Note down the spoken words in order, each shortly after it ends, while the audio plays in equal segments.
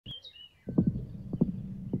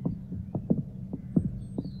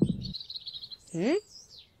Hello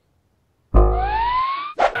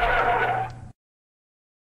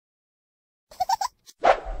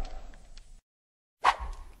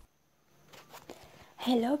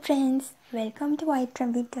friends, welcome to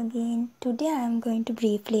WhitePaper again. Today I am going to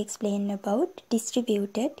briefly explain about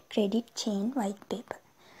distributed credit chain whitepaper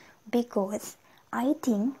because I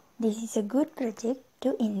think this is a good project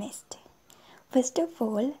to invest. First of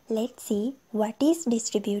all, let's see what is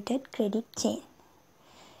distributed credit chain.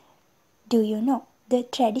 Do you know the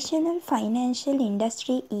traditional financial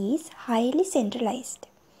industry is highly centralized?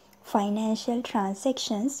 Financial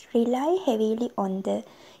transactions rely heavily on the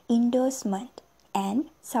endorsement and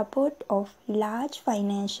support of large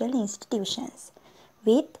financial institutions,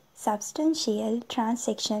 with substantial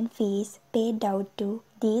transaction fees paid out to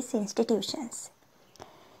these institutions.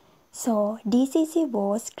 So, DCC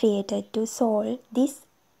was created to solve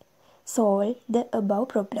the above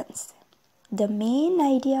problems. The main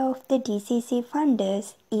idea of the DCC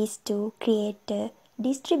funders is to create a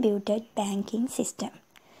distributed banking system,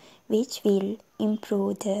 which will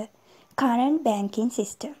improve the current banking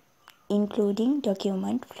system, including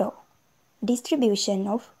document flow, distribution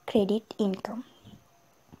of credit income,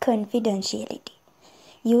 confidentiality,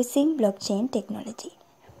 using blockchain technology.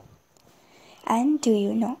 And do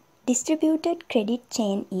you know, distributed credit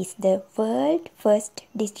chain is the world's first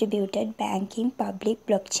distributed banking public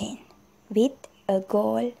blockchain, with a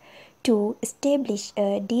goal to establish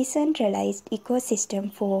a decentralized ecosystem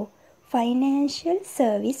for financial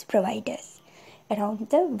service providers around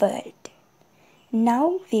the world.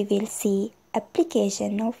 Now we will see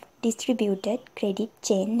application of distributed credit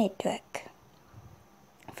chain network.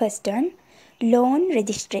 First one, loan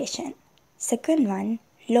registration. Second one,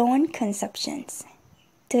 loan consumptions.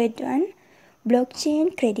 Third one,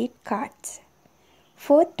 blockchain credit cards.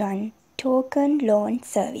 Fourth one, token loan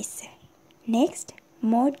service. Next,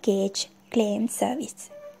 mortgage claim service.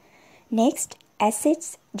 Next,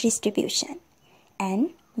 assets distribution, and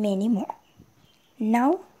many more.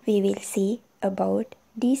 Now we will see about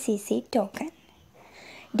DCC token.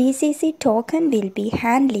 DCC token will be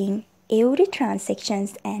handling every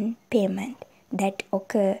transactions and payment that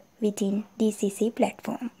occur within DCC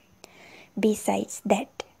platform. Besides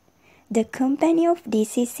that, the company of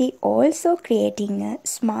DCC also creating a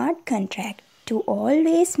smart contract to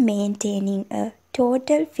always maintaining a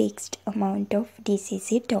total fixed amount of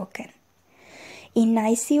DCC token. In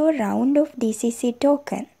ICO round of DCC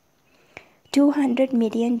token, 200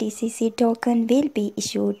 million DCC token will be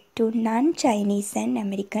issued to non-Chinese and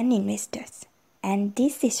American investors, and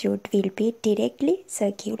this issue will be directly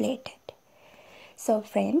circulated. So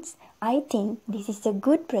friends, I think this is a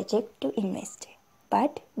good project to invest.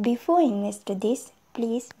 But before invest this,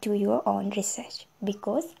 please do your own research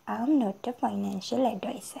because I am not a financial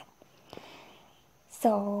advisor.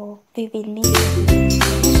 So we will meet.